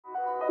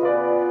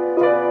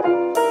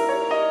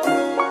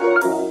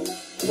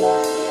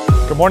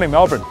Good morning,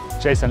 Melbourne.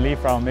 Jason Lee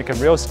from Making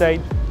Real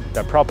Estate.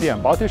 The property I'm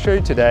about to show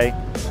you today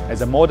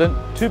is a modern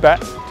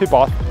 2-bed,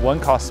 2-bath,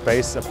 1-car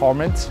space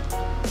apartment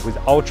with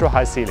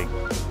ultra-high ceiling.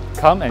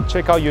 Come and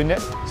check out Unit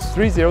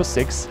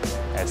 306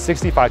 at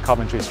 65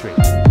 Coventry Street.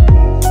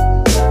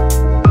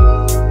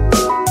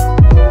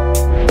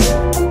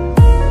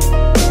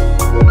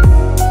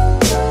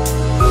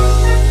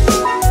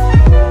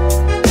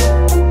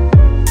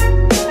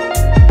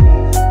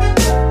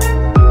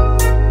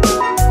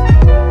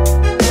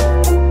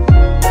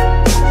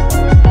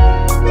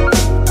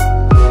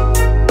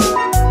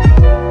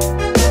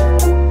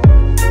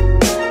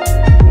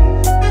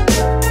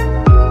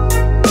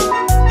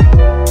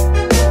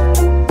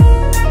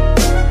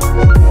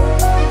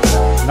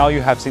 Now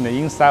you have seen the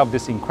inside of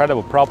this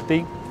incredible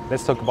property,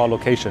 let's talk about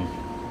location.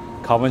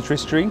 Coventry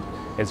Street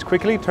is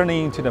quickly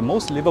turning into the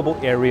most livable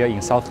area in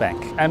Southbank.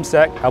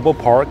 MSAC Albert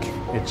Park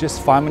is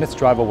just 5 minutes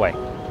drive away.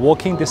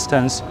 Walking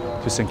distance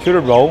to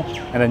Security Road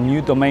and a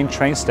new Domain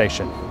train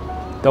station.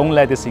 Don't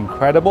let this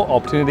incredible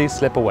opportunity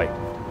slip away.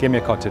 Give me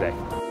a call today.